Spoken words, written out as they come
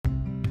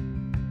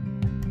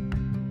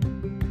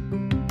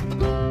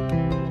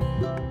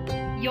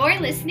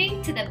You're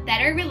listening to the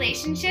Better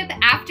Relationship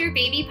After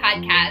Baby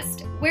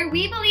podcast, where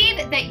we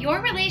believe that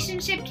your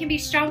relationship can be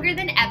stronger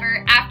than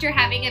ever after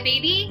having a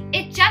baby.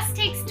 It just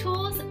takes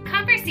tools,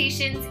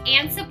 conversations,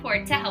 and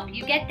support to help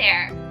you get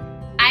there.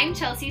 I'm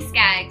Chelsea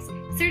Skaggs,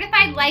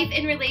 certified life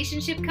and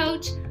relationship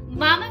coach,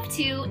 mom of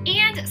two,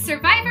 and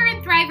survivor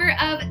and thriver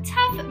of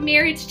tough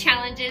marriage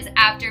challenges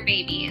after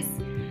babies.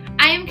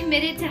 I am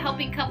committed to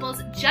helping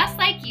couples just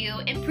like you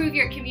improve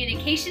your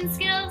communication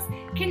skills,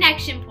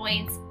 connection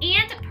points,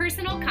 and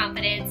personal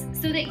confidence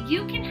so that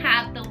you can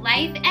have the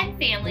life and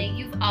family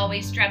you've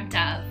always dreamt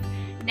of.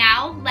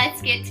 Now,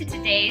 let's get to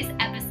today's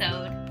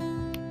episode.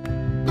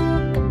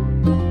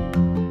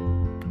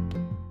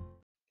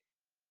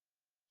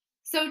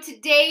 So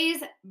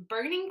today's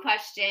burning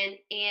question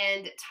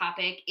and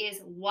topic is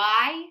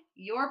why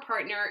your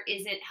partner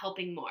isn't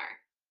helping more.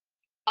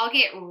 I'll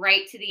get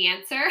right to the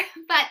answer,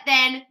 but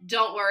then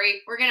don't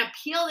worry. We're going to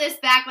peel this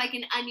back like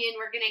an onion.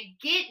 We're going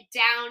to get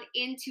down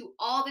into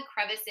all the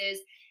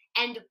crevices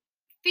and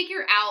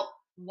figure out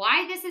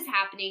why this is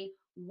happening,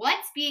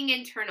 what's being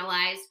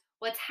internalized,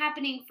 what's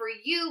happening for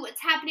you,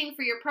 what's happening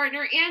for your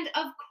partner, and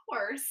of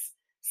course,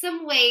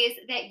 some ways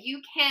that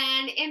you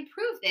can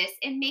improve this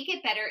and make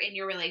it better in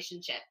your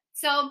relationship.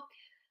 So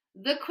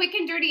the quick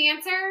and dirty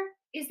answer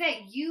is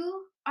that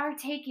you are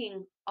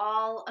taking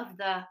all of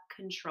the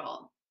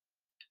control.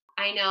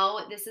 I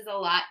know this is a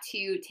lot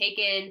to take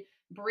in,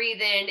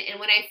 breathe in.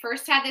 And when I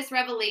first had this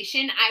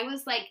revelation, I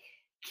was like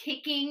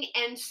kicking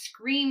and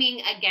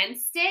screaming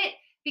against it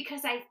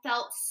because I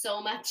felt so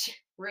much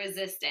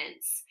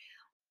resistance.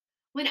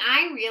 When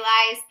I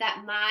realized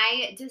that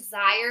my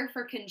desire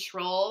for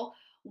control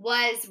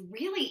was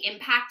really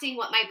impacting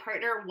what my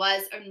partner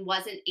was and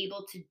wasn't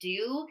able to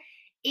do,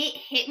 it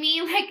hit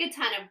me like a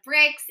ton of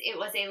bricks. It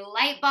was a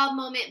light bulb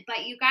moment,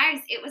 but you guys,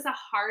 it was a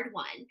hard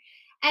one.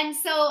 And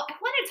so I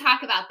want to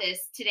talk about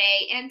this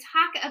today and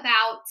talk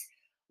about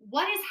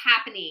what is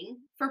happening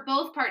for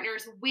both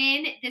partners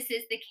when this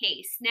is the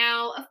case.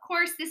 Now, of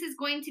course, this is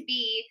going to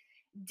be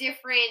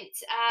different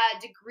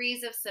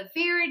degrees of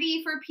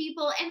severity for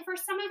people. And for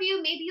some of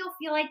you, maybe you'll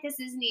feel like this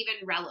isn't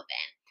even relevant.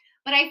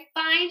 But I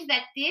find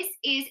that this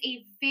is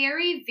a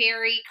very,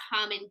 very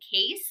common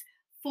case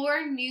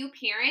for new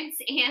parents.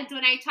 And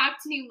when I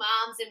talk to new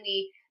moms and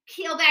we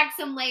peel back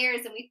some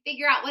layers and we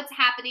figure out what's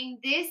happening,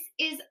 this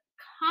is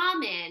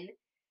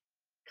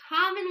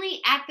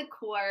commonly at the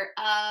core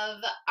of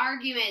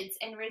arguments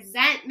and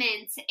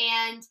resentments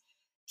and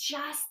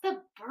just the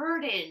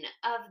burden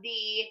of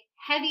the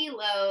heavy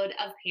load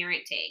of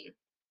parenting.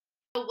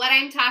 So what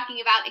I'm talking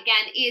about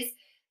again is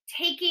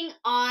taking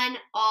on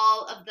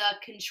all of the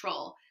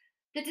control.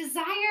 The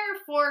desire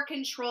for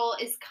control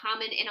is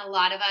common in a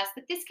lot of us,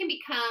 but this can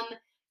become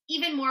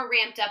even more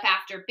ramped up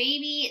after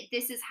baby.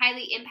 This is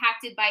highly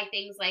impacted by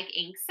things like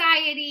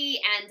anxiety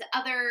and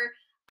other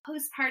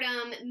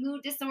postpartum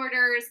mood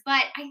disorders,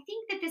 but I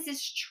think that this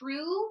is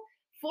true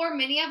for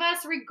many of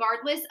us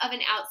regardless of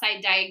an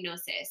outside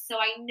diagnosis. So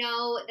I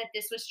know that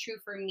this was true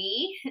for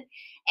me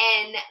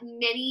in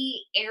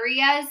many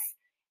areas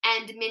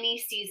and many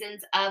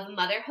seasons of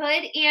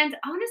motherhood. And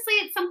honestly,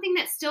 it's something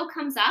that still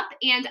comes up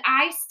and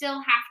I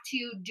still have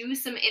to do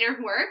some inner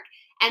work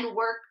and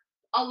work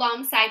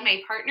alongside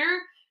my partner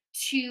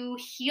to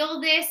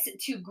heal this,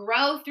 to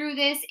grow through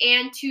this,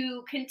 and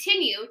to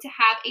continue to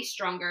have a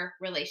stronger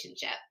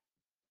relationship.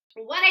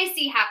 What I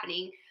see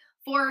happening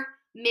for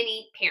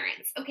many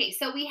parents. Okay,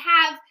 so we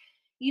have,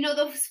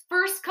 those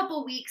first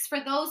couple weeks for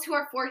those who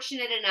are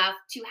fortunate enough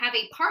to have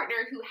a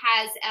partner who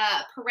has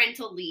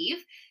parental leave,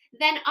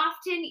 then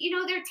often,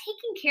 they're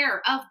taking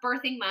care of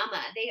birthing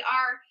mama. They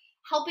are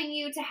helping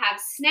you to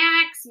have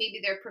snacks.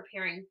 Maybe they're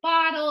preparing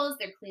bottles,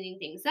 they're cleaning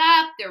things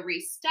up, they're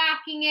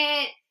restocking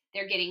it.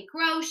 They're getting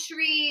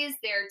groceries.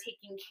 They're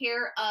taking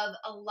care of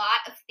a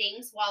lot of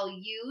things while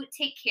you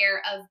take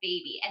care of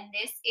baby. And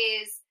this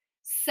is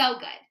so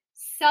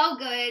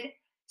good,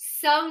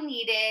 so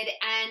needed,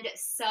 and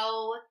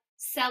so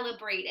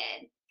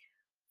celebrated.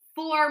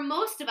 For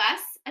most of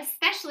us,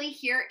 especially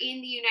here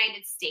in the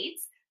United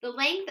States, the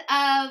length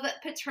of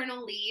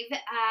paternal leave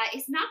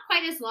is not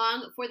quite as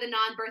long for the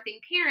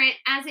non-birthing parent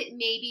as it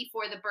may be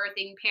for the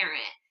birthing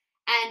parent.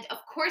 And of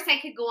course, I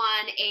could go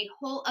on a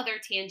whole other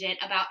tangent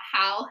about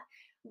how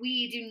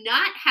we do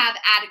not have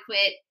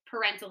adequate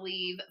parental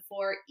leave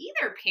for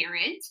either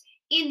parent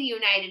in the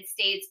United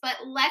States. But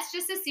let's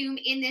just assume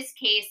in this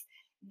case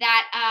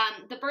that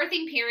the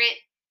birthing parent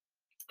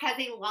has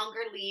a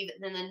longer leave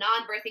than the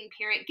non-birthing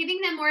parent,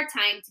 giving them more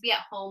time to be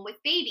at home with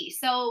baby.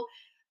 So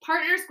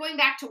partner's going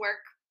back to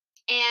work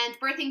and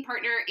birthing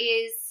partner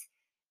is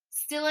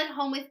still at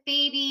home with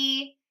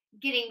baby,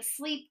 getting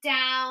sleep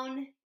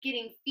down,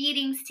 getting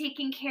feedings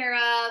taken care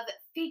of,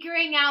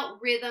 figuring out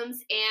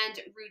rhythms and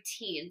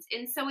routines.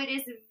 And so it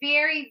is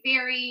very,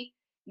 very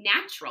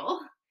natural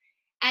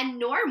and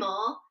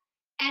normal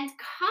and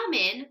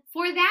common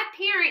for that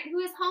parent who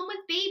is home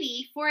with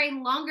baby for a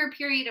longer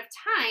period of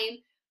time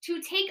to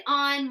take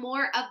on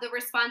more of the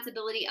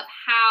responsibility of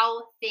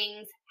how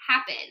things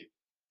happen.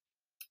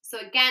 So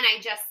again, I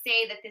just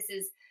say that this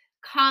is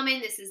common.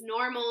 This is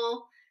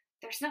normal.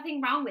 There's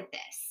nothing wrong with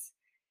this.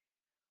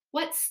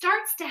 What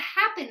starts to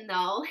happen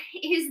though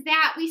is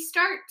that we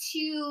start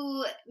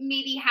to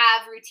maybe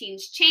have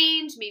routines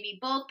change. Maybe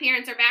both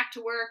parents are back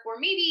to work, or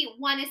maybe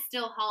one is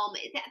still home.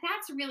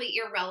 That's really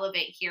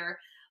irrelevant here.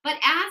 But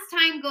as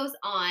time goes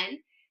on,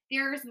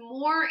 there's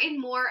more and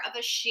more of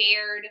a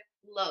shared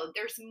load.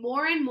 There's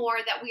more and more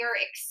that we are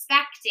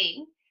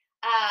expecting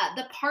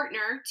the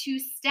partner to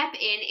step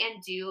in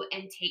and do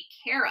and take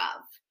care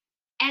of.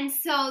 And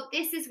so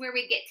this is where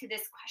we get to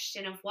this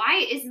question of,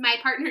 why is my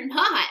partner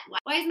not?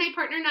 Why is my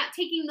partner not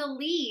taking the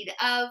lead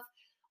of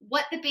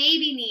what the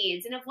baby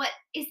needs and of what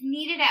is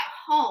needed at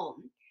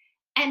home?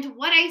 And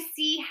what I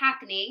see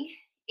happening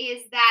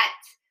is that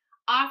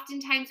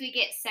oftentimes we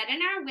get set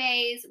in our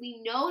ways.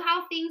 We know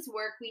how things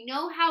work. We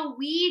know how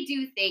we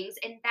do things,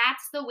 and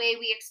that's the way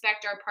we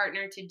expect our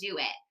partner to do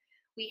it.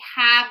 We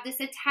have this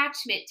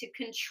attachment to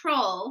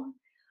control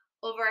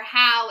over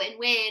how and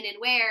when and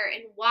where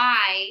and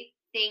why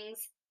things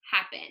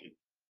happen.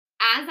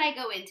 As I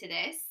go into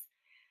this,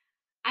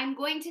 I'm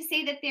going to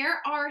say that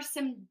there are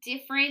some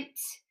different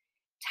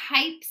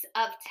types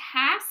of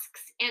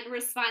tasks and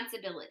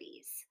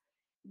responsibilities.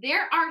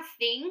 There are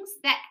things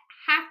that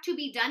have to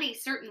be done a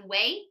certain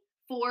way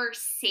for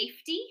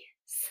safety,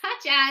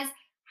 such as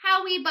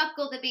how we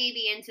buckle the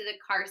baby into the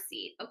car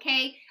seat,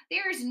 okay?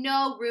 There's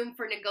no room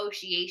for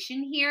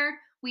negotiation here.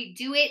 We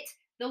do it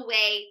the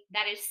way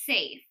that is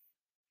safe.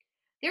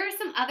 There are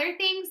some other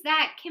things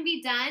that can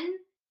be done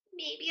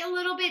maybe a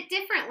little bit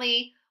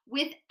differently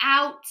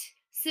without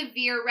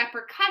severe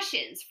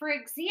repercussions. For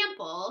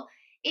example,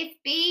 if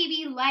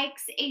baby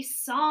likes a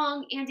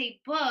song and a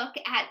book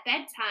at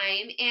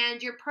bedtime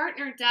and your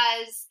partner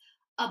does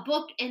a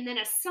book and then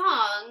a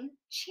song,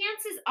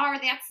 chances are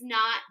that's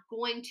not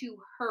going to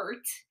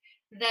hurt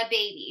the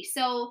baby.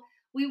 So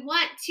we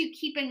want to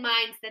keep in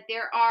mind that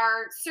there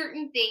are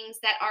certain things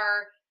that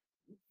are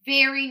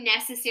very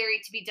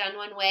necessary to be done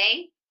one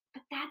way,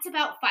 but that's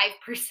about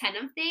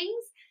 5% of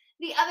things.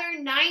 The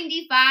other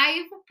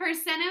 95%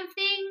 of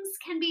things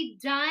can be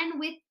done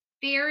with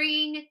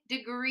varying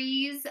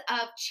degrees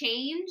of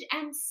change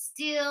and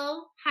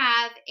still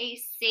have a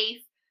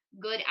safe,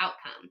 good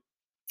outcome.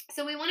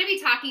 So we want to be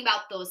talking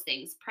about those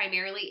things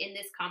primarily in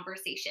this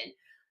conversation.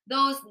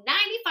 Those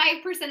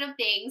 95% of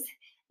things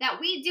that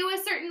we do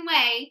a certain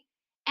way,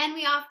 and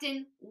we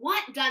often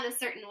want done a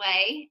certain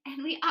way,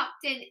 and we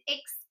often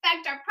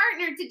expect our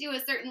partner to do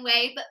a certain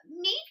way, but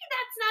maybe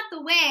that's not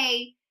the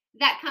way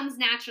that comes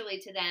naturally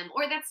to them,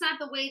 or that's not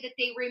the way that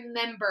they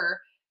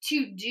remember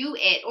to do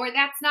it, or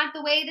that's not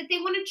the way that they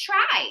want to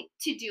try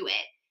to do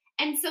it.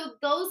 And so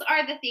those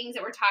are the things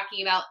that we're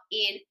talking about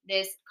in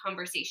this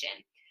conversation.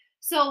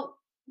 So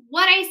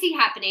what I see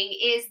happening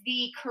is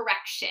the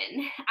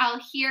correction. I'll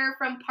hear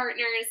from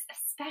partners,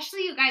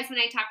 especially you guys, when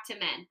I talk to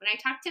men. When I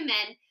talk to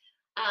men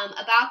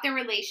about their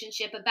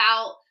relationship,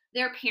 about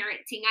their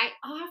parenting, I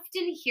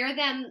often hear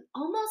them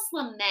almost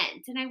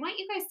lament. And I want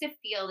you guys to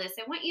feel this.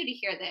 I want you to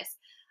hear this.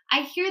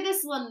 I hear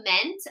this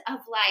lament of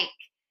like,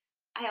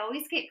 I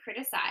always get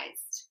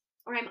criticized,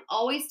 or I'm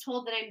always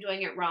told that I'm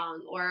doing it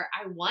wrong, or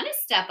I want to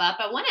step up,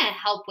 I want to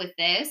help with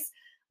this,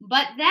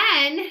 but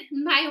then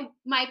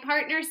my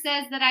partner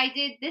says that I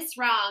did this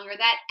wrong, or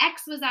that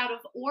X was out of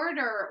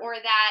order, or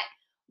that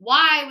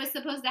Y was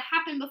supposed to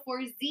happen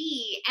before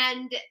Z,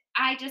 and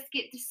I just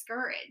get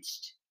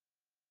discouraged.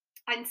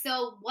 And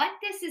so what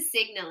this is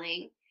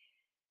signaling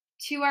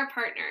to our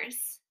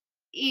partners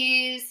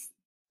is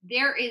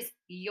there is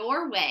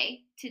your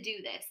way to do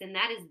this, and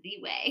that is the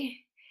way.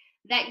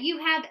 That you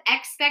have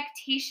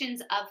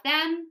expectations of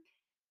them,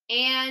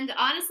 and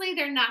honestly,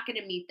 they're not going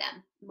to meet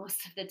them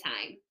most of the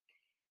time.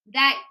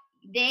 That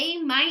they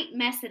might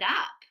mess it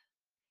up,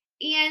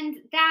 and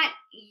that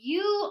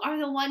you are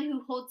the one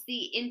who holds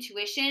the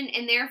intuition,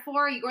 and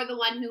therefore you're the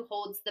one who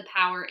holds the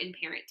power in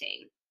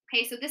parenting.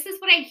 Okay, so this is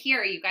what I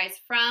hear, you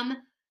guys, from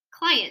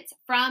clients,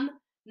 from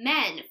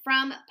men,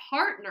 from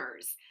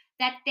partners,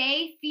 that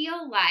they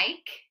feel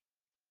like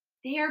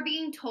they are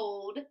being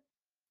told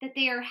that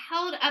they are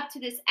held up to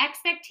this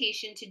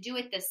expectation to do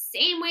it the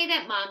same way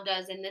that mom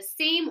does, in the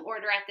same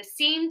order, at the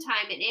same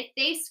time. And if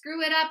they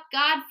screw it up,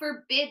 God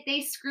forbid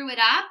they screw it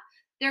up,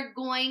 they're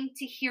going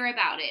to hear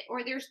about it,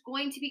 or there's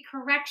going to be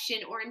correction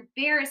or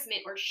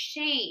embarrassment or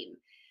shame.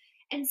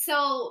 And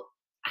so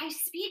I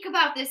speak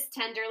about this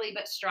tenderly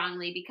but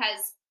strongly,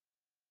 because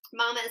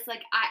mama is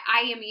like,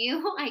 I am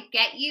you. I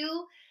get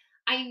you.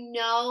 I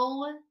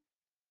know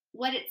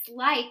what it's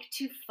like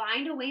to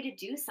find a way to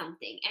do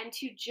something and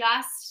to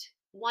just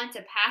want to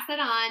pass it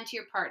on to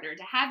your partner,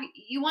 to have,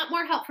 you want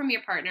more help from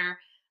your partner,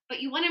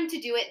 but you want them to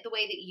do it the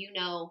way that you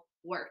know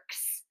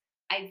works.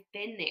 I've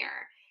been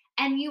there.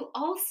 And you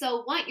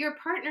also want your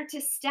partner to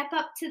step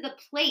up to the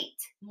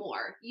plate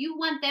more. You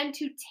want them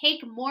to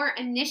take more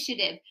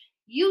initiative.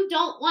 You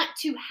don't want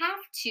to have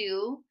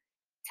to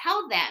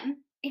tell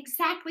them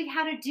exactly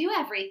how to do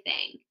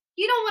everything.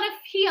 You don't want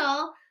to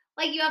feel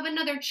like you have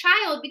another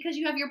child because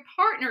you have your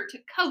partner to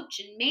coach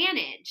and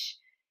manage.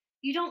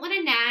 You don't want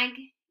to nag.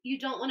 You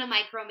don't want to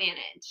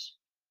micromanage.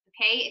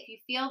 Okay. If you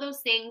feel those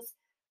things,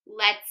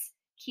 let's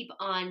keep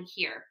on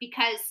here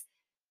because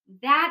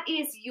that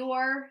is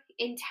your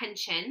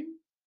intention.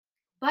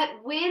 But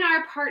when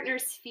our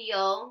partners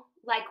feel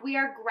like we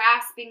are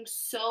grasping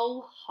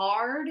so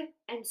hard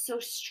and so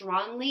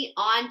strongly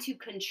onto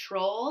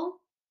control,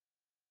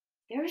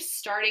 they're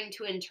starting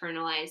to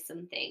internalize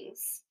some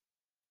things.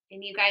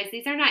 And you guys,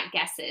 these are not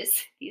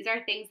guesses. These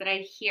are things that I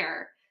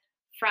hear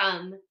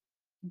from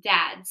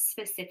dads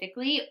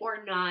specifically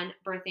or non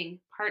birthing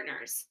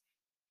partners.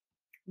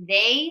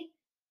 They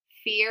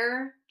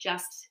fear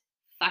just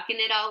fucking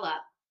it all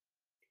up.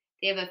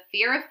 They have a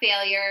fear of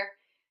failure.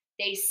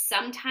 They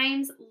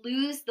sometimes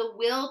lose the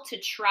will to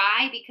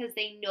try because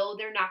they know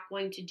they're not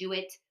going to do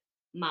it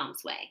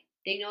mom's way.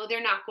 They know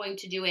they're not going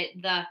to do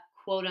it the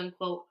quote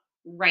unquote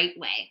right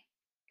way.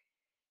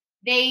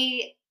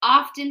 They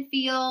often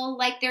feel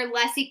like they're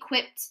less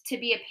equipped to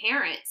be a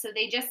parent. So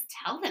they just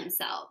tell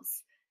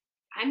themselves,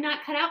 I'm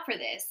not cut out for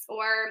this,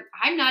 or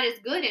I'm not as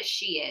good as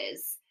she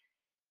is.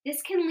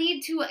 This can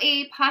lead to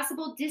a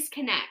possible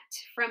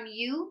disconnect from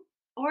you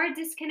or a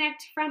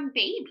disconnect from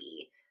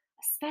baby,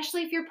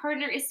 especially if your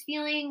partner is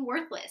feeling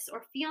worthless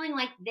or feeling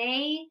like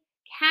they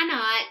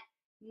cannot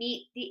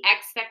meet the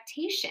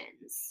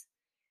expectations.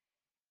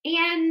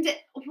 And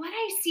what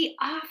I see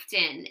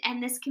often,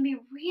 and this can be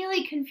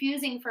really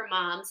confusing for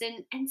moms,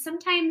 and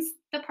sometimes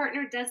the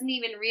partner doesn't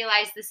even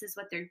realize this is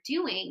what they're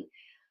doing,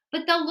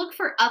 but they'll look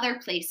for other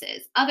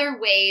places, other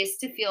ways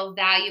to feel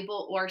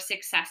valuable or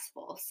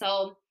successful.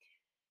 So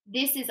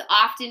this is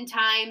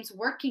oftentimes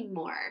working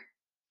more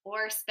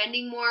or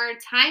spending more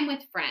time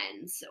with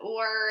friends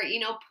or,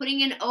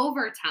 putting in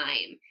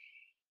overtime.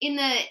 In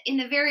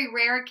the very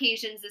rare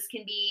occasions this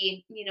can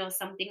be,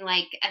 something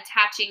like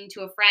attaching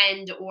to a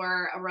friend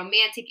or a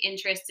romantic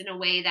interest in a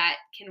way that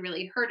can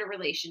really hurt a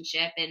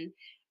relationship, and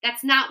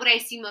that's not what I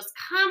see most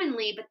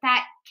commonly, but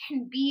that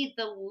can be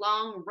the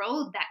long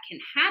road that can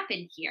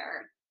happen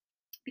here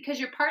because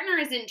your partner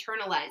is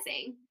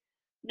internalizing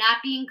not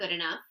being good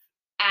enough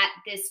at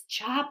this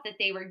job that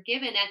they were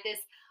given, at this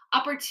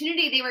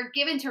opportunity they were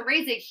given to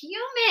raise a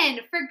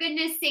human. For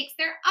goodness sakes,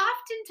 they're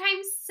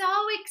oftentimes so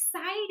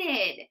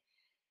excited.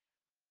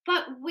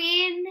 But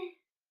when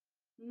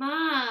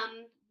mom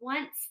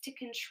wants to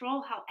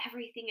control how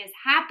everything is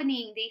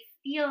happening, they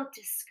feel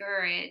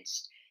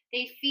discouraged.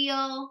 They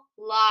feel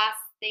lost.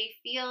 They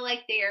feel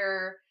like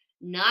they're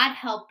not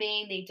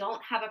helping. They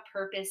don't have a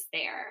purpose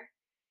there.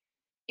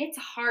 It's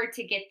hard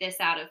to get this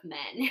out of men.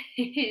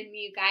 And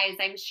you guys,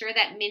 I'm sure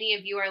that many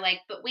of you are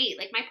like, but wait,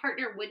 like my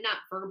partner would not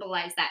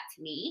verbalize that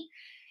to me.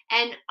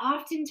 And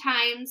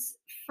oftentimes,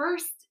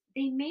 first,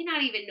 they may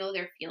not even know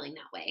they're feeling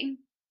that way.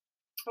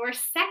 Or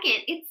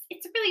second,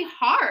 it's really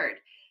hard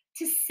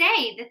to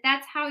say that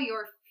that's how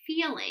you're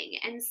feeling.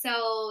 And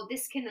so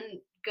this can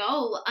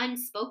go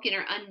unspoken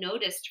or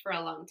unnoticed for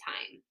a long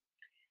time.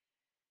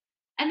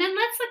 And then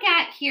let's look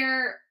at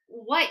here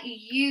what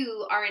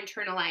you are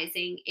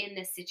internalizing in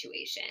this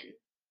situation.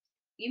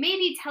 You may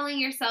be telling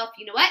yourself,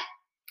 you know what?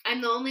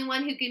 I'm the only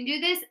one who can do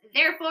this,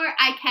 therefore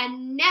I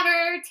can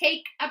never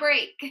take a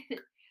break.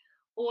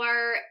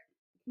 Or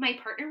my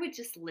partner would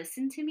just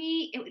listen to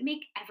me, it would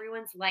make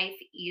everyone's life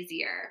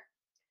easier.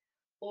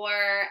 Or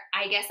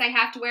I guess I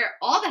have to wear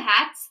all the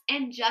hats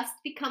and just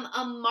become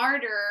a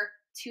martyr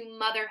to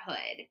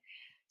motherhood.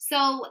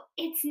 So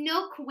it's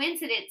no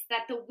coincidence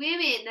that the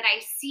women that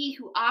I see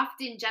who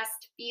often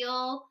just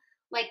feel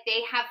like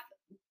they have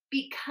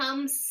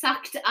become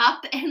sucked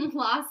up and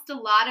lost a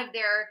lot of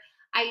their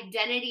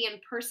identity and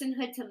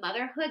personhood to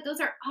motherhood, those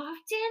are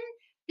often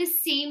the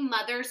same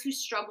mothers who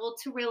struggle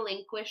to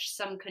relinquish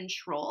some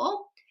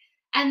control.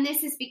 And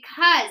this is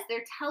because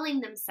they're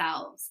telling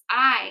themselves,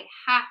 I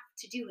have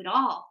to do it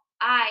all.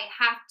 I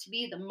have to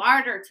be the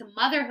martyr to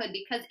motherhood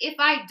because if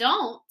I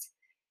don't,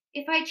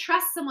 if I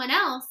trust someone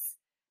else,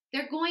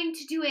 they're going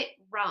to do it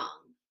wrong.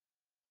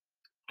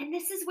 And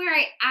this is where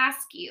I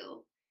ask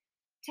you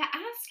to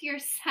ask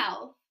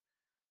yourself,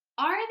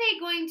 are they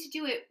going to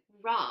do it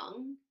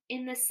wrong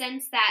in the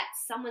sense that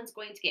someone's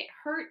going to get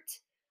hurt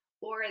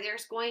or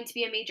there's going to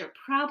be a major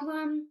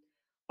problem?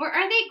 Or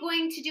are they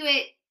going to do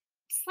it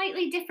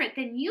slightly different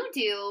than you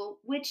do,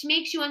 which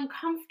makes you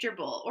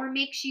uncomfortable or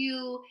makes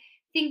you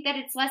think that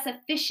it's less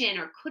efficient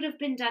or could have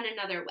been done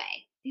another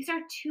way? These are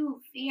two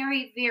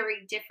very,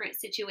 very different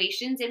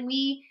situations, and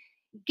we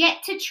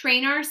get to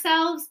train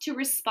ourselves to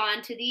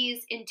respond to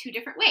these in two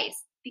different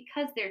ways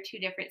because they're two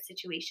different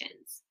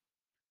situations.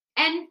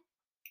 And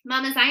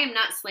mamas, I am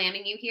not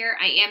slamming you here.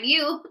 I am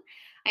you.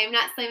 I am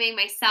not slamming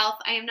myself.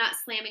 I am not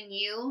slamming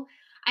you.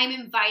 I'm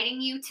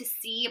inviting you to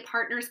see a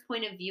partner's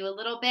point of view a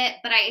little bit,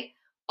 but I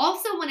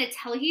also want to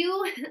tell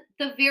you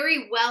the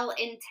very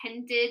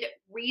well-intended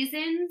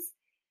reasons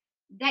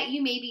that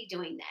you may be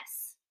doing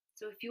this.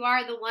 So if you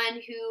are the one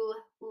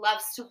who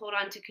loves to hold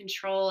on to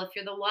control, if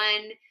you're the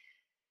one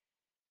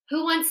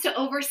who wants to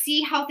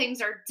oversee how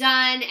things are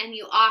done and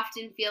you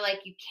often feel like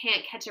you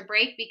can't catch a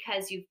break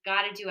because you've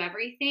got to do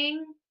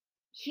everything,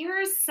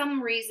 here's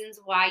some reasons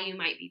why you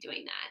might be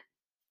doing that.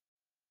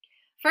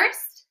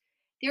 First,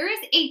 there is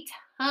a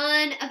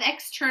ton of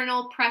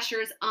external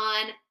pressures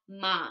on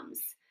moms.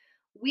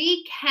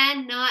 We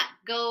cannot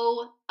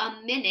go a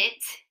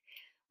minute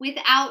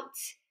without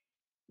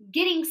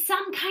getting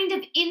some kind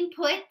of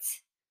input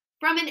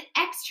from an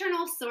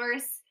external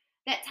source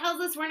that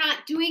tells us we're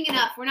not doing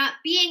enough, we're not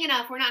being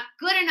enough, we're not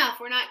good enough,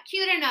 we're not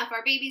cute enough,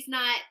 our baby's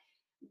not,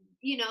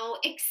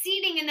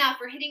 exceeding enough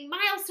or hitting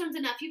milestones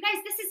enough. You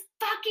guys, this is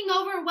fucking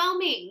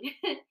overwhelming.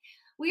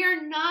 We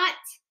are not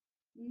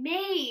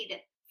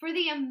made for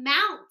the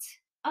amount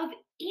of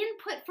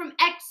input from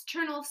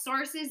external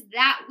sources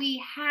that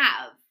we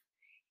have.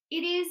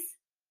 It is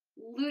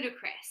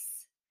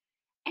ludicrous.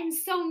 And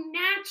so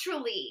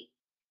naturally,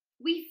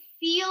 we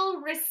feel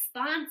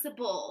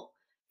responsible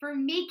for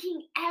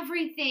making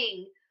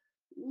everything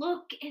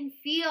look and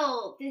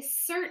feel this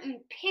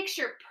certain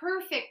picture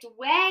perfect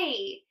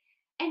way.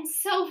 And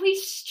so we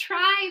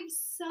strive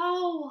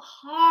so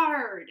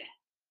hard.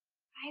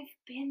 I've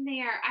been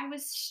there. I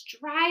was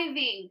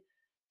striving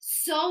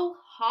so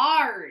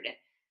hard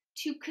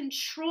to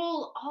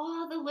control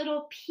all the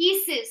little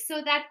pieces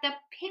so that the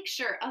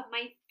picture of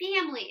my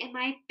family and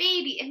my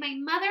baby and my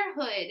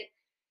motherhood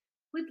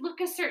would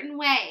look a certain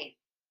way.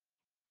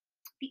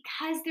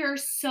 Because there are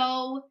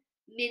so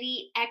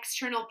many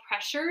external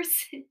pressures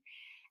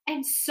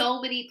and so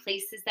many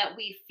places that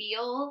we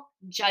feel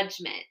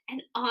judgment.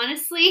 And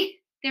honestly,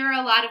 there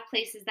are a lot of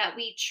places that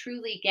we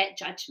truly get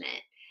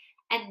judgment.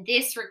 And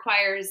this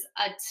requires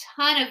a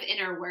ton of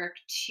inner work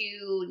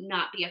to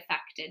not be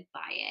affected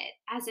by it.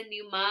 As a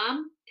new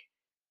mom,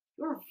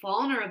 you're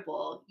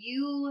vulnerable.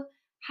 You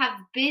have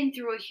been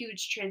through a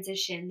huge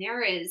transition.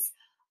 There is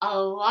a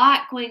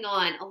lot going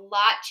on, a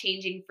lot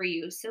changing for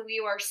you. So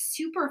you are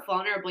super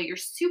vulnerable. You're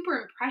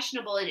super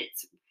impressionable. And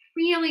it's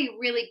really,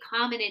 really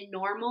common and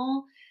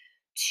normal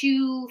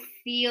to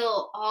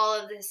feel all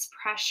of this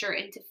pressure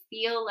and to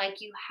feel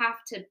like you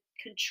have to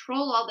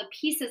control all the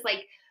pieces,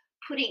 like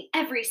putting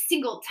every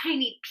single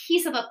tiny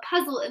piece of a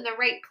puzzle in the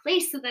right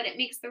place so that it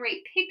makes the right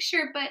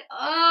picture. But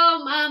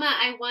oh, mama,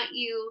 I want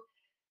you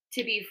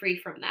to be free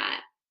from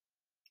that.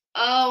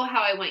 Oh,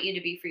 how I want you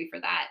to be free for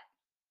that.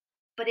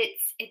 But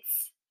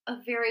it's a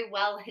very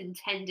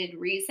well-intended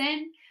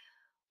reason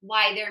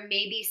why there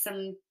may be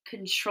some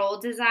control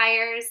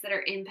desires that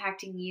are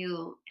impacting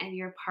you and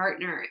your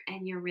partner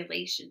and your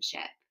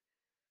relationship.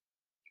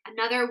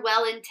 Another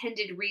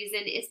well-intended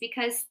reason is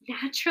because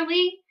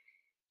naturally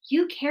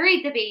you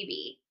carried the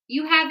baby.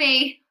 You have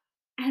a,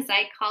 as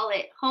I call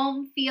it,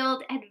 home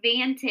field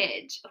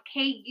advantage.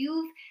 Okay.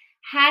 You've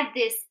had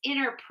this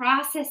inner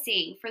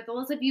processing for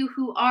those of you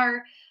who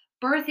are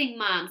birthing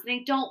moms. And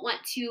I don't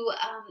want to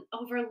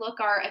overlook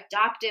our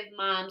adoptive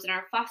moms and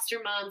our foster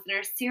moms and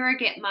our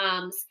surrogate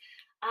moms.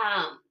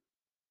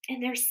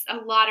 And there's a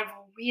lot of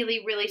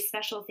really, really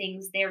special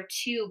things there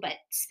too. But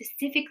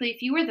specifically,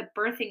 if you were the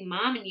birthing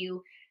mom and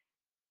you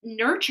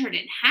nurtured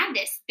and had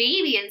this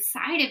baby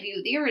inside of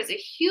you, there is a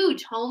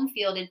huge home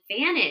field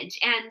advantage.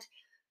 And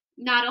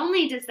not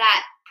only does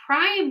that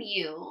prime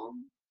you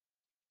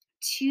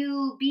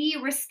to be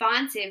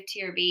responsive to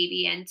your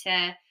baby and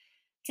to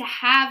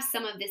have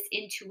some of this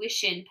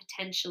intuition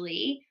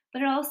potentially,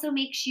 but it also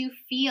makes you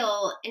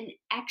feel an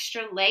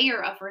extra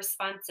layer of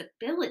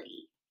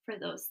responsibility for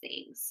those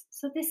things.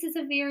 So this is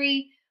a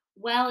very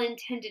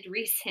well-intended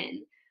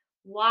reason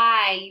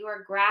why you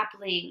are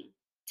grappling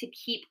to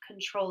keep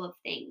control of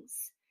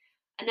things.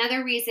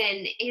 Another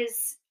reason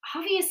is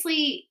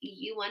obviously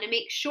you want to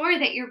make sure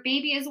that your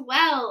baby is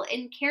well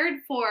and cared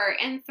for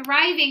and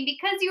thriving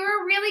because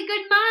you're a really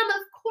good mom.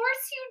 Of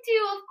course you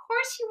do. Of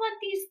course you want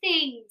these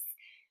things.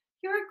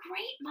 You're a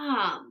great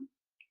mom.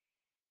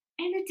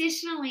 And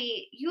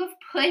additionally, you have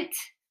put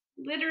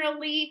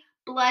literally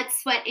blood,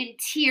 sweat, and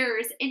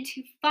tears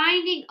into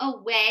finding a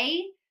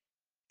way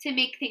to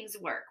make things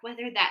work,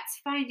 whether that's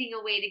finding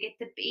a way to get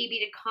the baby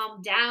to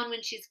calm down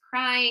when she's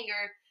crying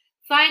or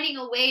finding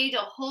a way to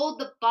hold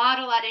the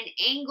bottle at an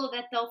angle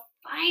that they'll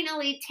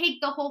finally take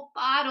the whole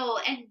bottle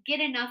and get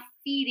enough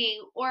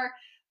feeding, or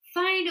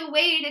find a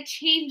way to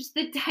change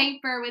the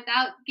diaper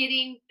without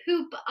getting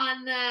poop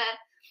on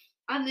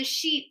the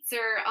sheets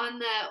or on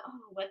the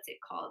what's it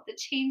called, the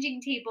changing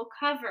table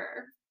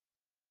cover.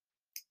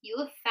 You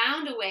have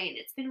found a way, and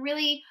it's been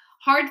really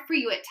hard for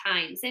you at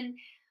times. And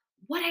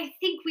what I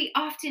think we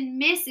often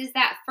miss is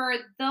that for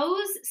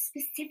those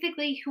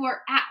specifically who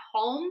are at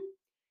home,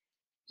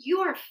 you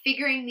are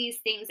figuring these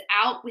things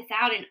out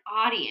without an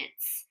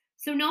audience.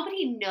 So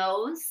nobody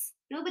knows,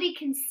 nobody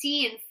can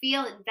see and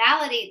feel and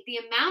validate the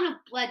amount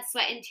of blood,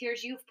 sweat, and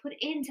tears you've put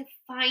into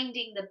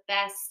finding the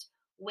best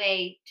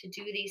way to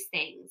do these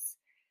things.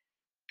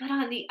 But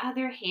on the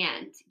other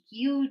hand,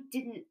 you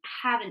didn't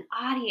have an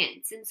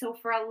audience. And so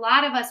for a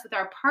lot of us with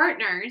our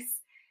partners,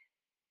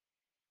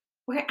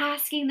 we're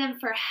asking them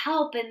for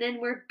help and then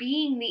we're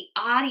being the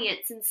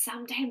audience. And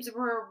sometimes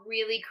we're a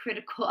really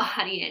critical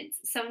audience.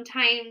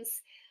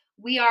 Sometimes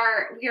we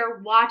are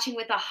watching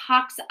with a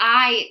hawk's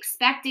eye,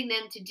 expecting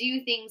them to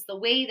do things the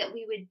way that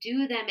we would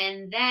do them.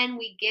 And then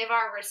we give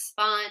our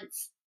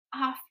response,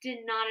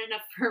 often not an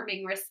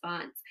affirming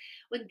response,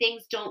 when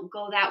things don't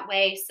go that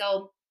way.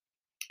 So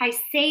I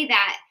say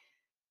that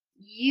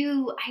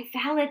I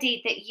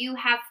validate that you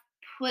have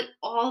put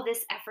all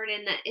this effort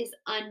in that is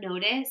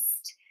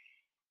unnoticed,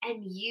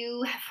 and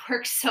you have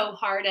worked so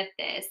hard at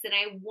this. And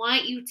I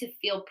want you to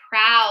feel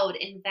proud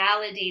and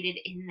validated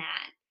in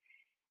that.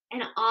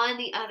 And on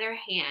the other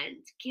hand,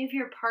 give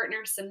your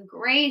partner some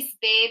grace,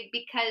 babe,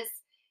 because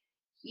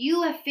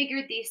you have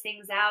figured these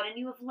things out and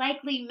you have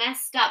likely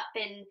messed up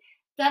and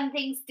done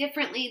things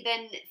differently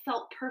than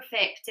felt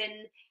perfect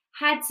and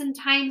had some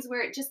times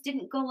where it just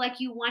didn't go like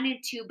you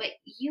wanted to, but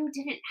you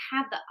didn't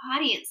have the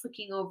audience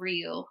looking over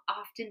you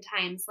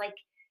oftentimes. Like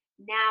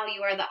now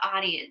you are the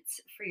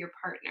audience for your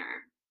partner.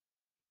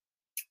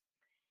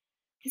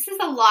 This is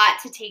a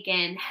lot to take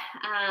in.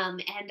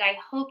 And I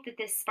hope that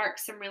this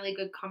sparks some really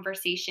good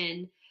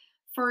conversation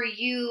for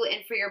you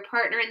and for your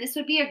partner. And this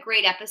would be a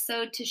great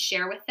episode to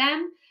share with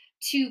them,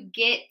 to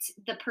get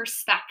the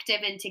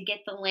perspective and to get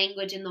the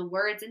language and the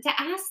words and to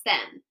ask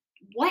them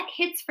what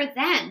hits for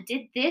them.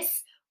 Did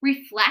this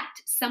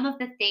reflect some of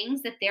the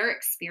things that they're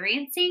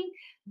experiencing?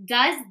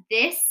 Does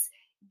this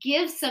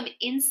give some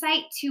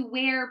insight to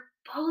where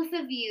both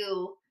of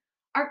you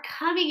are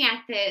coming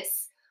at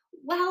this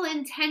well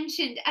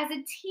intentioned as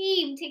a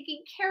team,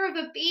 taking care of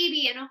a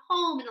baby and a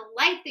home and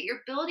a life that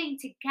you're building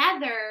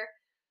together,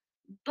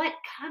 but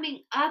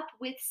coming up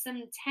with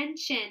some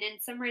tension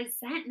and some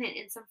resentment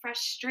and some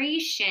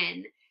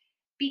frustration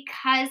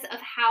because of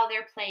how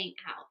they're playing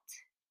out?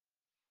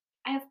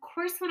 I, of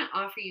course, want to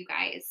offer you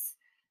guys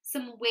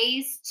some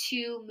ways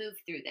to move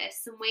through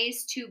this, some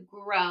ways to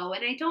grow.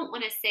 And I don't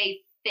want to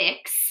say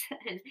fix.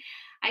 And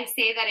I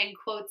say that in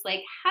quotes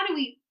like, how do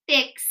we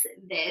fix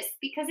this?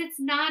 Because it's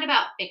not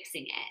about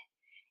fixing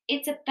it.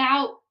 It's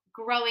about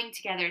growing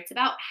together. It's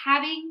about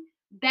having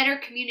better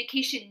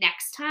communication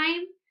next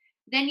time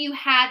than you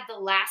had the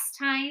last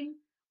time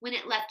when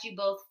it left you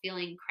both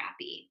feeling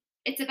crappy.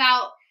 It's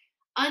about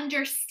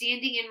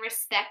understanding and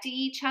respecting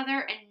each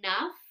other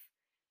enough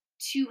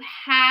to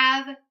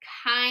have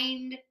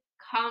kind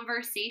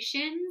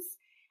conversations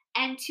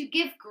and to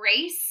give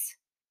grace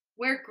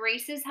where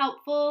grace is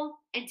helpful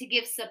and to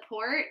give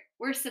support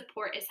where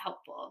support is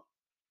helpful.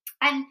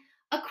 And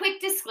a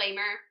quick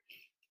disclaimer,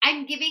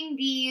 I'm giving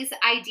these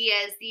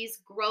ideas,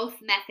 these growth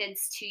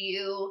methods to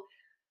you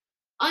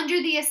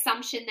under the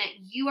assumption that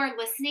you are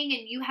listening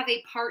and you have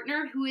a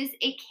partner who is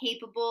a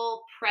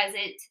capable,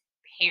 present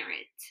parent.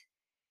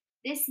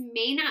 This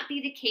may not be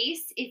the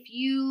case if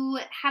you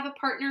have a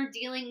partner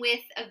dealing with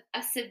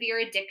a severe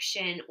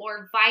addiction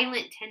or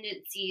violent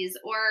tendencies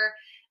or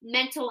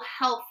mental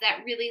health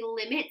that really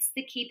limits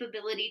the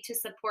capability to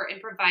support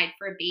and provide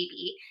for a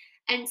baby.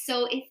 And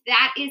so, if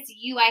that is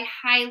you, I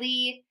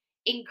highly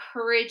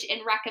encourage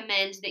and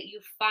recommend that you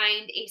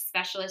find a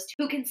specialist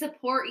who can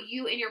support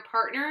you and your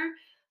partner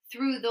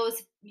through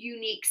those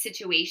unique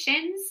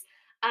situations.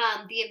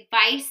 The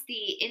advice,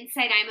 the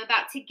insight I'm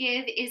about to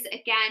give is,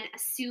 again,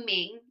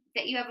 assuming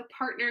that you have a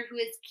partner who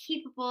is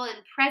capable and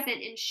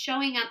present and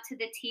showing up to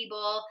the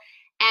table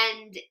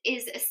and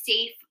is a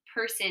safe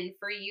person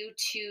for you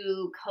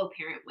to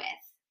co-parent with.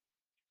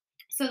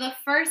 So the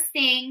first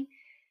thing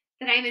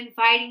that I'm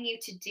inviting you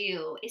to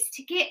do is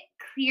to get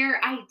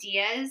clear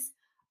ideas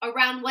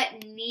around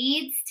what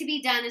needs to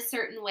be done a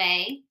certain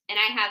way. And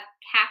I have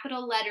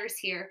capital letters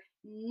here,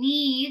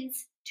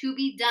 needs to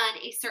be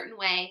done a certain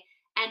way,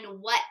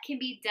 and what can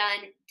be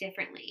done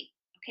differently.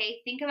 Okay,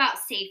 think about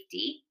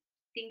safety,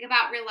 think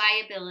about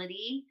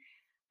reliability,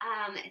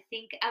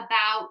 think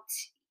about,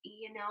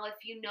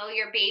 if you know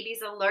your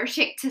baby's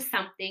allergic to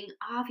something,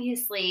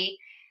 obviously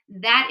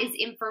that is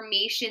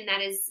information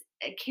that is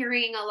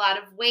carrying a lot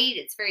of weight.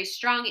 It's very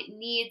strong. It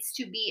needs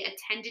to be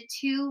attended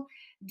to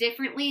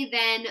differently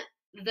than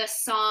the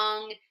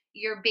song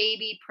your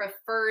baby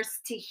prefers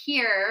to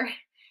hear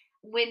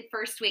when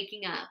first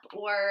waking up,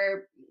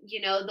 or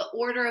the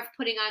order of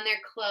putting on their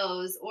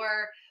clothes,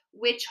 or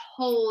which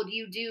hold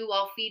you do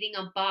while feeding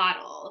a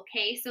bottle.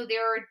 Okay, so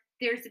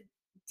there's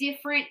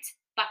different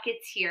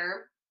buckets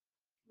here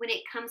when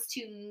it comes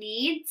to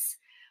needs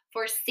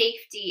for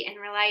safety and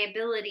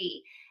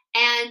reliability.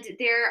 And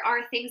there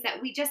are things that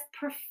we just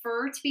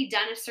prefer to be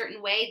done a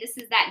certain way. This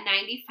is that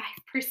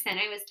 95%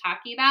 I was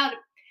talking about.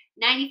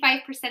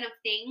 95% of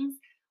things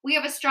we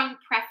have a strong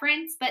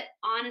preference, but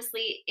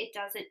honestly, it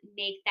doesn't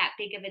make that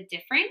big of a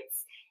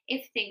difference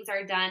if things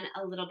are done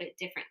a little bit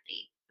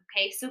differently.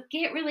 Okay, so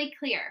get really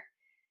clear.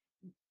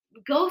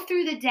 Go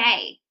through the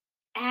day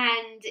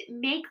and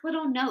make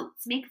little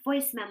notes, make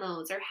voice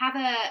memos, or have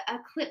a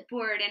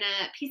clipboard and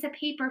a piece of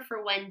paper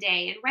for one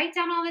day and write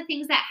down all the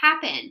things that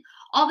happen,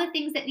 all the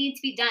things that need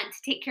to be done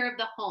to take care of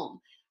the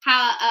home,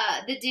 how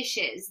the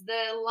dishes,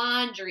 the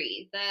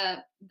laundry,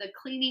 the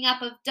cleaning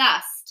up of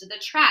dust, the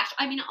trash.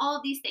 I mean, all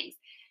of these things.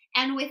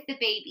 And with the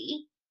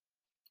baby,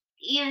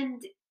 and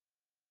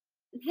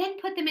then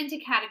put them into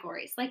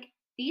categories. Like,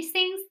 these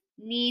things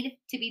need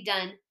to be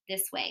done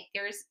this way.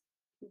 There's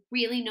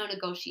really no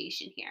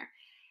negotiation here.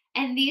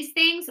 And these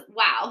things,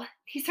 wow,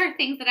 these are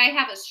things that I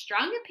have a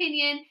strong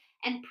opinion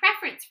and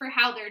preference for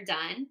how they're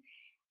done.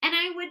 And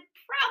I would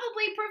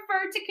probably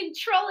prefer to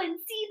control and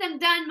see them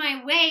done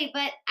my way,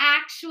 but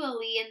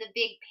actually, in the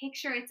big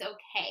picture, it's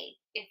okay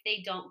if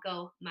they don't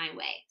go my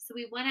way. So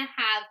we want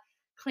to have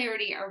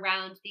clarity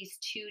around these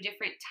two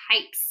different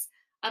types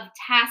of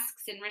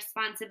tasks and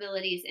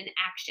responsibilities and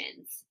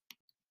actions.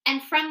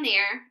 And from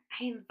there,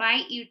 I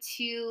invite you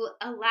to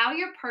allow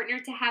your partner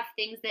to have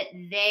things that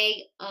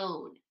they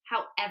own,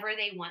 however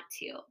they want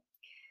to.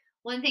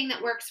 One thing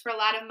that works for a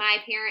lot of my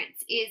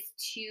parents is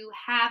to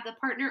have the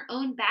partner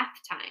own bath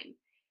time.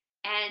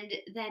 And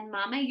then,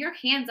 mama, your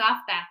hands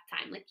off bath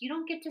time. Like, you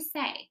don't get to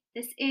say.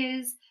 This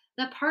is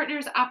the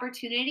partner's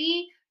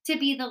opportunity to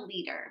be the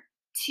leader,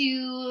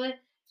 to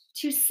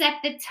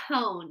set the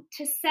tone,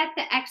 to set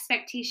the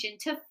expectation,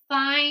 to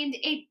find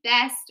a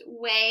best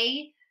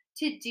way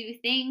to do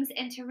things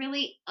and to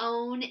really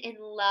own and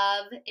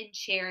love and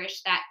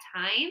cherish that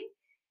time.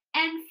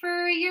 And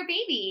for your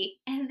baby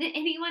and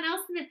anyone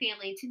else in the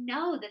family to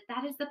know that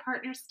that is the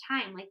partner's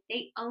time. Like,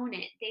 they own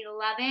it, they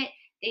love it,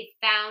 they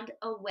found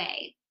a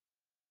way.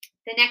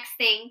 The next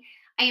thing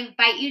I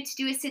invite you to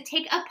do is to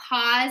take a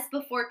pause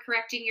before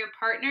correcting your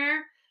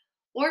partner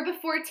or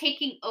before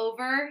taking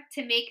over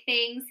to make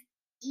things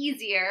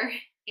easier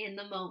in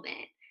the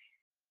moment.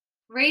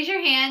 Raise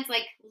your hands,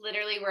 like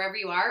literally wherever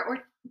you are,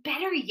 or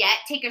better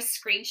yet, take a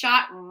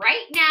screenshot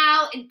right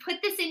now and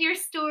put this in your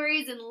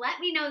stories and let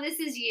me know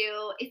this is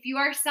you. If you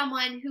are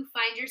someone who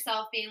finds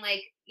yourself being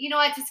like, you know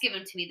what, just give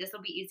them to me, this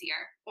will be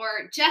easier.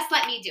 Or just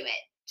let me do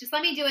it. Just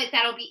let me do it,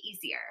 that'll be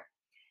easier.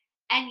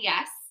 And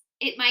yes,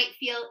 it might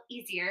feel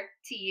easier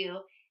to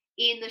you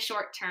in the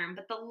short term,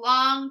 but the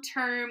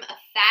long-term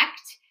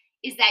effect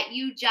is that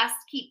you just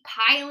keep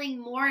piling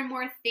more and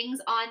more things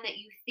on that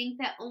you think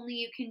that only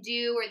you can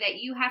do or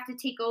that you have to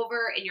take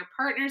over, and your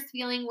partner's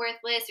feeling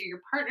worthless or your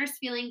partner's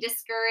feeling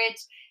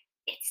discouraged.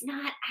 It's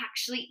not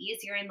actually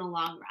easier in the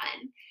long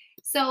run.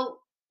 So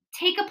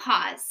take a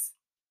pause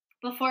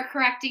before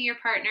correcting your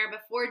partner,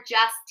 before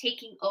just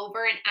taking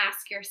over, and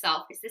ask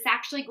yourself, is this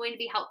actually going to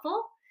be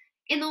helpful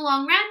in the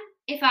long run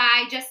if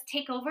I just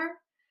take over?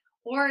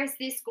 Or is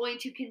this going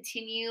to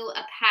continue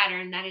a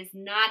pattern that is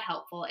not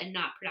helpful and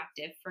not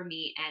productive for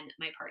me and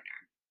my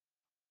partner?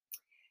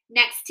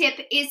 Next tip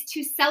is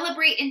to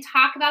celebrate and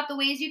talk about the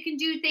ways you can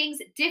do things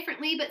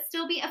differently but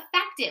still be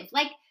effective.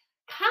 Like,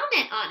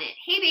 comment on it.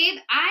 Hey, babe,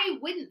 I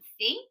wouldn't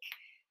think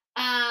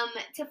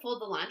to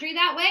fold the laundry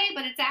that way,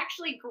 but it's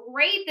actually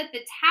great that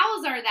the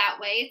towels are that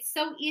way. It's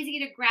so easy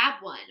to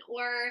grab one.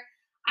 Or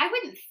I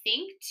wouldn't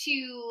think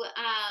to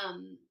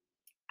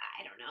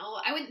I don't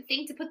know, I wouldn't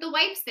think to put the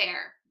wipes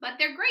there, but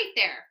they're great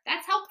there.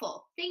 That's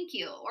helpful. Thank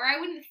you. Or I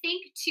wouldn't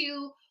think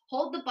to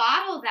hold the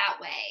bottle that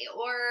way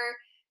or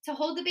to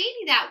hold the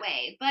baby that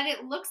way, but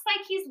it looks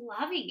like he's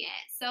loving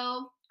it.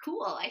 So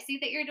cool. I see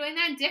that you're doing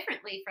that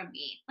differently from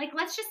me. Like,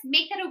 let's just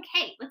make that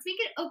okay. Let's make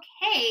it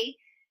okay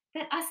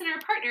that us and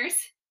our partners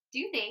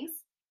do things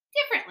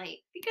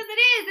differently because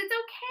it's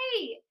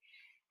okay.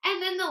 And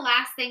then the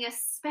last thing,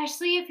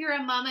 especially if you're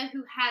a mama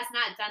who has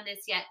not done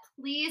this yet,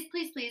 please,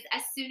 please, please,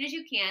 as soon as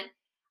you can.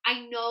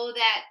 I know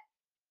that,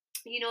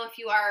 if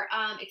you are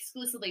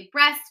exclusively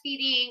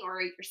breastfeeding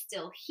or you're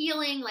still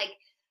healing, like,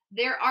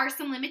 there are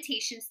some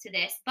limitations to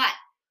this, but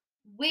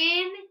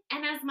when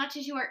and as much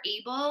as you are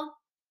able,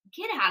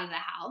 get out of the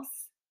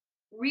house.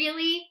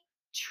 Really,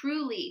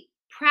 truly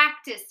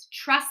practice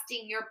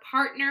trusting your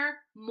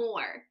partner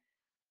more.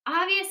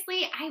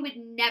 Obviously, I would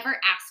never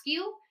ask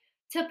you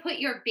to put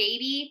your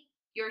baby,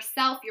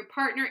 yourself, your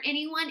partner,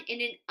 anyone in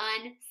an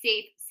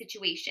unsafe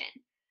situation.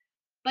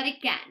 But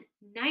again,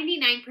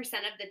 99%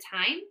 of the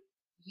time,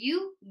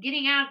 you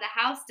getting out of the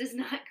house does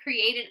not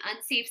create an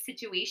unsafe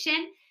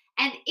situation.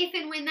 And if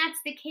and when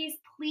that's the case,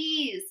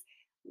 please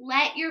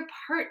let your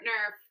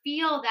partner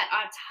feel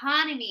that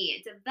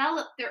autonomy,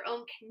 develop their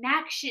own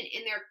connection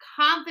and their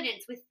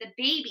confidence with the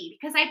baby.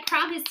 Because I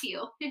promise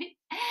you,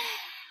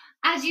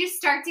 as you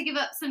start to give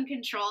up some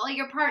control,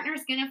 your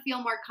partner's going to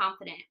feel more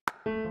confident.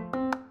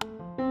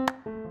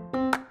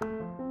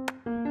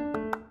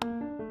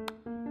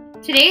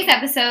 Today's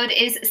episode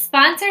is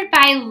sponsored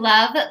by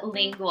Love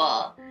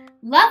Lingual.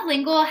 Love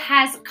Lingual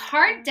has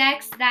card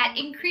decks that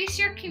increase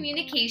your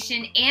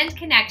communication and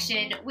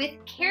connection with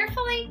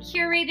carefully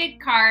curated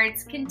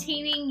cards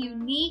containing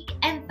unique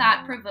and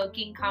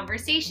thought-provoking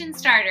conversation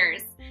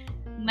starters.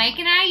 Mike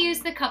and I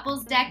use the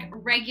couples deck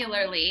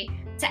regularly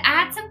to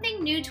add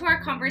something new to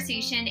our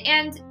conversation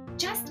and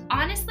just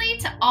honestly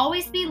to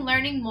always be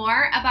learning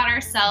more about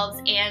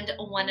ourselves and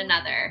one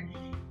another.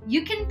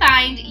 You can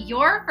find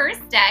your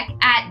first deck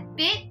at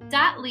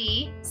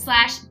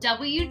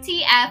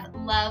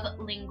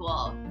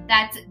bit.ly/WTFLoveLingual.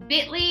 That's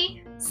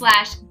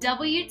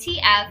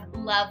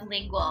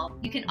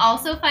bit.ly/WTFLoveLingual. You can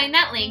also find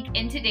that link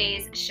in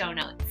today's show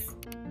notes.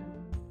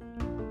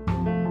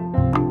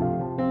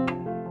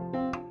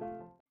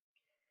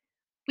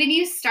 When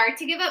you start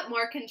to give up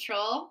more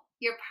control,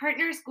 your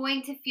partner is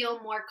going to feel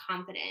more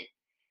confident.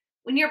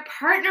 When your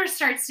partner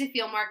starts to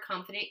feel more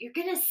confident, you're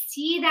going to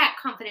see that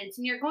confidence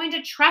and you're going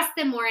to trust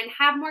them more and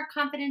have more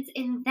confidence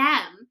in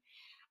them.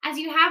 As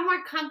you have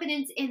more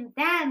confidence in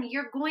them,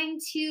 you're going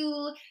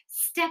to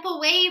step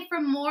away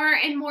from more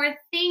and more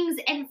things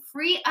and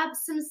free up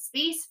some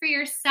space for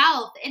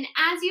yourself. And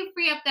as you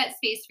free up that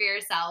space for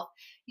yourself,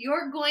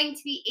 you're going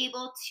to be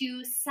able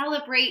to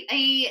celebrate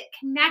a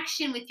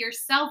connection with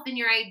yourself and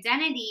your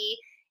identity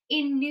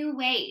in new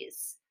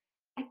ways.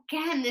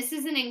 Again, this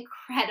is an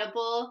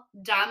incredible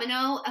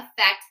domino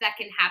effect that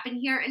can happen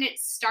here, and it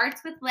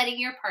starts with letting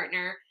your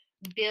partner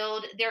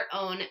build their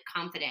own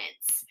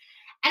confidence.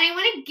 And I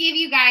want to give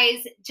you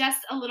guys just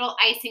a little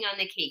icing on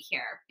the cake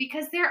here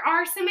because there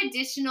are some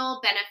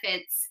additional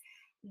benefits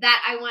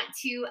that I want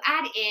to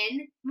add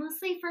in,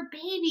 mostly for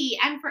baby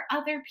and for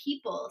other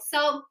people.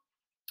 So,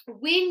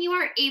 when you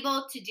are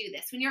able to do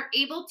this, when you're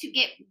able to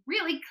get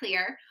really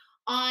clear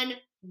on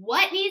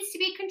what needs to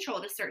be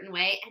controlled a certain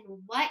way and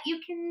what you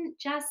can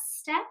just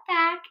step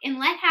back and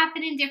let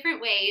happen in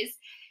different ways,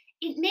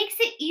 it makes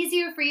it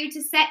easier for you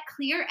to set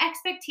clear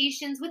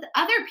expectations with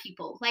other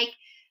people, like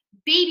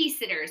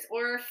babysitters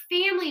or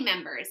family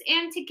members,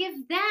 and to give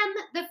them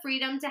the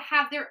freedom to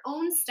have their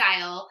own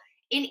style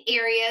in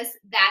areas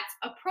that's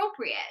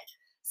appropriate.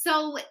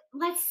 So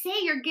let's say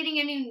you're getting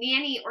a new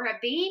nanny or a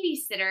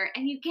babysitter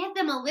and you give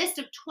them a list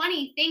of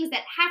 20 things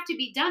that have to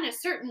be done a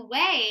certain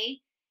way.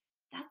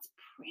 That's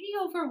pretty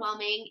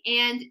overwhelming.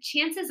 And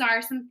chances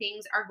are some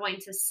things are going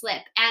to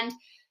slip. And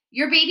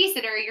your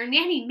babysitter, your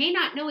nanny may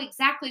not know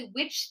exactly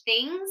which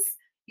things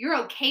you're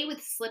okay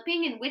with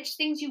slipping and which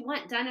things you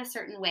want done a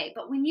certain way.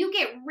 But when you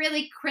get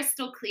really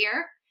crystal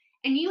clear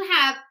and you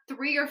have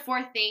 3 or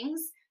 4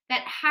 things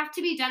that have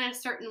to be done a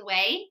certain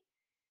way,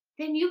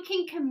 then you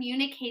can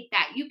communicate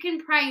that. You can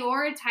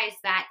prioritize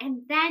that.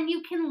 And then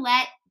you can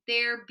let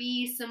there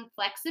be some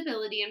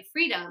flexibility and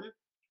freedom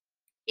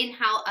in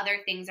how other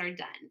things are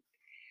done.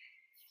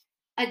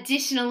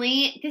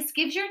 Additionally, this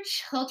gives your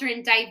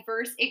children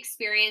diverse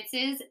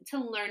experiences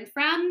to learn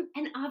from.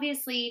 And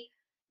obviously,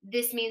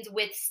 this means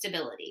with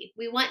stability.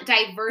 We want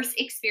diverse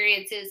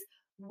experiences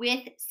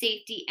with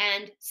safety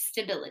and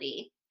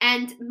stability.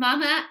 And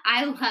Mama,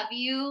 I love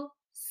you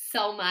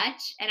so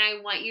much. And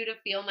I want you to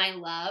feel my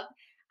love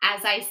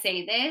as I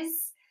say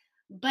this.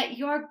 But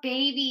your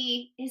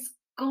baby is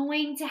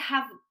going to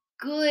have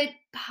good,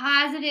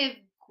 positive,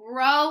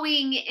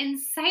 growing,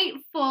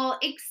 insightful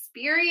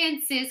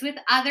experiences with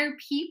other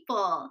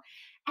people.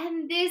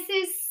 And this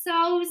is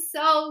so,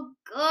 so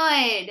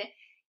good.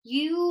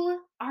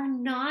 You are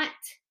not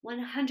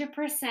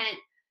 100%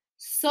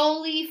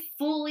 solely,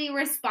 fully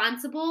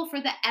responsible for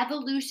the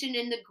evolution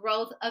and the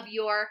growth of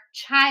your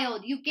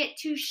child. You get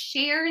to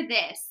share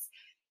this.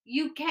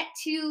 You get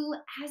to,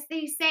 as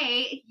they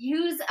say,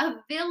 use a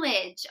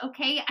village.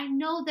 Okay. I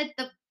know that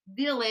the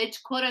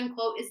village, quote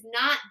unquote, is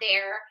not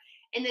there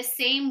in the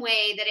same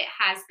way that it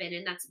has been.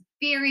 And that's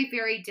very,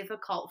 very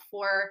difficult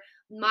for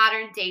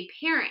modern day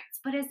parents.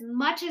 But as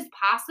much as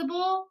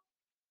possible,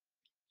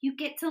 you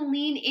get to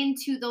lean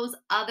into those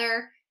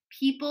other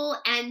people.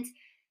 And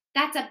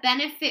that's a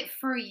benefit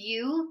for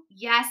you,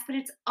 yes, but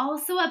it's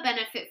also a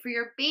benefit for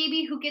your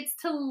baby who gets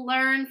to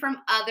learn from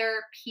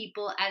other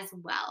people as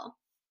well.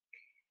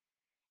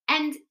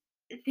 And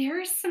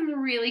there's some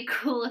really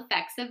cool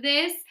effects of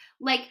this.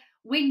 Like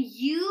when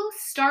you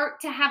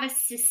start to have a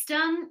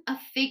system of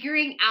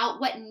figuring out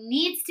what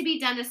needs to be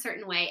done a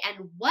certain way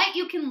and what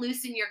you can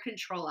loosen your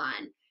control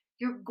on,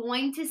 you're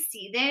going to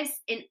see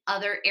this in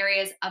other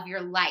areas of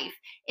your life.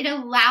 It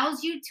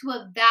allows you to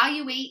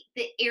evaluate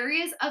the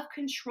areas of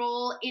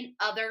control in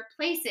other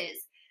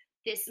places.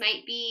 This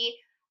might be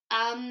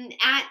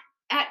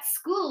at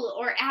school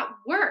or at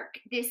work.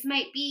 This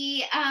might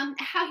be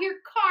how your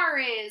car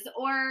is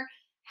or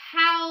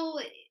how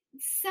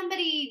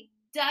somebody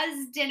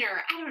does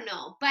dinner. I don't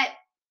know. But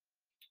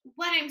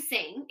what I'm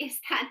saying is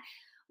that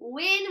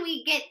when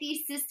we get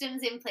these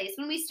systems in place,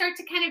 when we start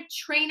to kind of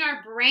train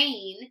our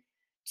brain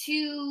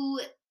to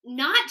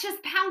not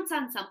just pounce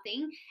on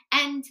something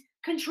and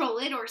control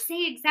it or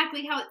say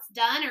exactly how it's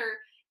done or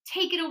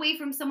take it away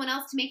from someone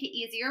else to make it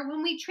easier,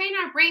 when we train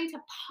our brain to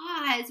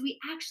pause, we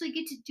actually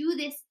get to do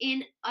this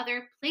in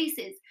other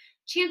places.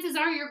 Chances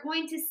are you're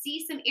going to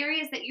see some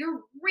areas that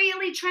you're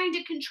really trying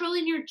to control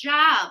in your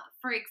job,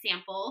 for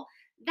example,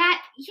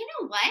 that, you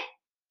know what?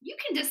 You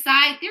can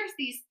decide there's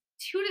these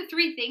 2 to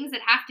 3 things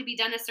that have to be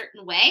done a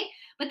certain way,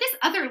 but this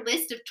other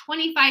list of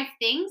 25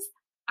 things,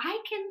 I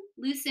can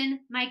loosen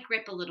my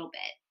grip a little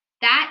bit.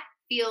 That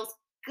feels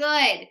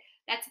good.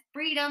 That's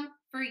freedom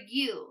for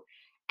you.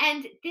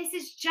 And this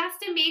is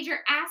just a major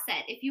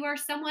asset if you are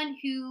someone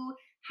who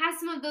has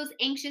some of those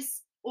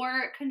anxious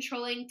or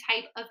controlling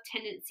type of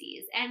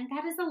tendencies. And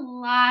that is a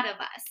lot of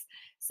us.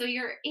 So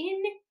you're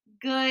in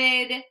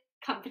good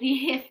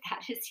company if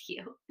that is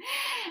you.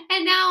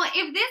 And now,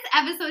 if this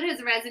episode has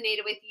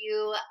resonated with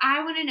you,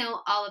 I want to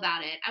know all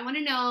about it. I want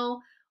to know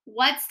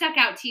what stuck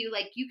out to you.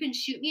 Like, you can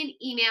shoot me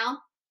an email,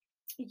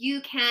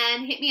 you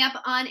can hit me up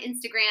on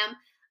Instagram.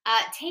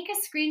 Take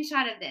a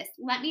screenshot of this.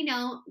 Let me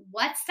know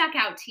what stuck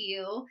out to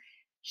you.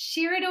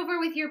 Share it over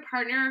with your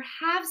partner.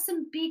 Have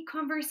some big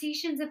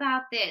conversations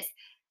about this.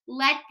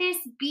 Let this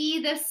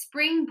be the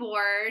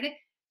springboard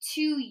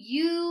to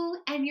you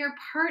and your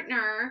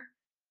partner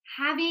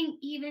having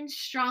even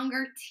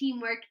stronger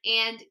teamwork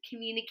and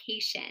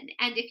communication.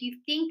 And if you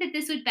think that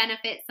this would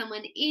benefit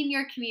someone in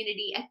your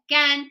community,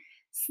 again,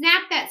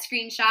 snap that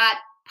screenshot,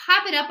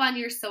 pop it up on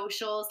your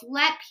socials,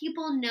 let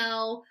people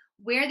know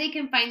where they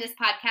can find this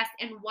podcast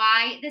and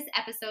why this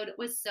episode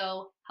was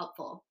so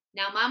helpful.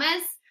 Now,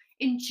 mamas,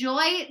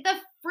 enjoy the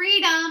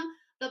freedom,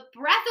 the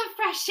breath of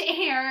fresh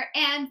air,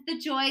 and the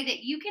joy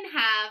that you can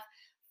have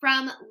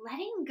from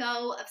letting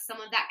go of some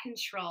of that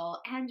control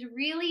and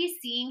really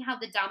seeing how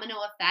the domino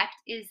effect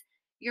is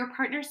your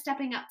partner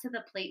stepping up to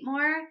the plate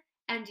more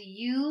and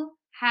you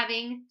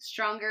having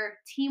stronger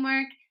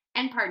teamwork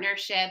and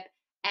partnership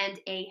and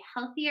a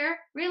healthier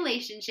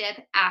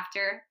relationship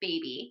after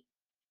baby.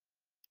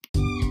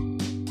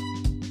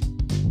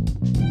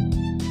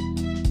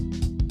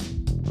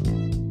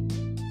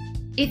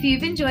 If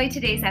you've enjoyed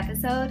today's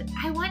episode,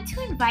 I want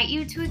to invite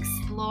you to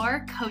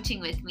explore coaching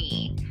with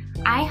me.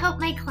 I help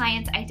my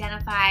clients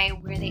identify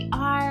where they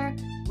are,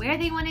 where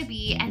they want to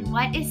be, and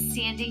what is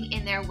standing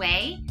in their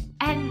way.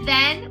 And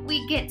then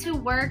we get to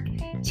work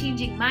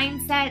changing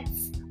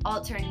mindsets,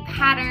 altering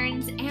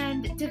patterns,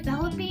 and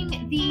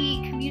developing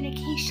the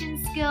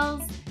communication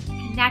skills,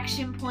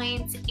 connection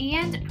points,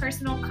 and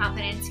personal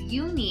confidence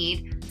you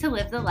need to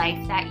live the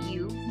life that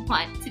you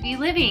want to be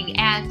living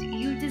and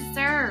you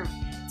deserve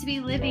to be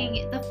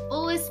living the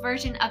fullest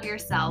version of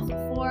yourself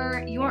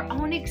for your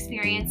own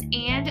experience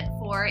and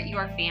for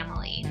your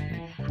family.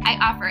 I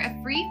offer a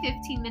free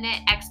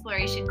 15-minute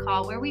exploration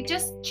call where we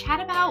just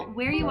chat about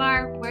where you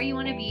are, where you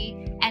want to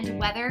be, and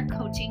whether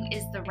coaching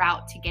is the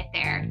route to get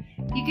there.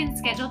 You can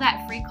schedule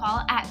that free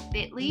call at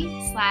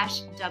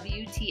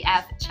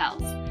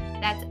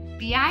bit.ly/WTFChels. That's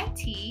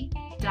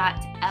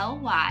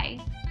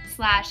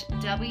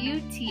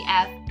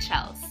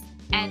bit.ly/WTFChels.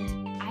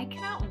 And I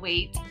cannot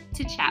wait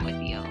to chat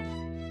with you.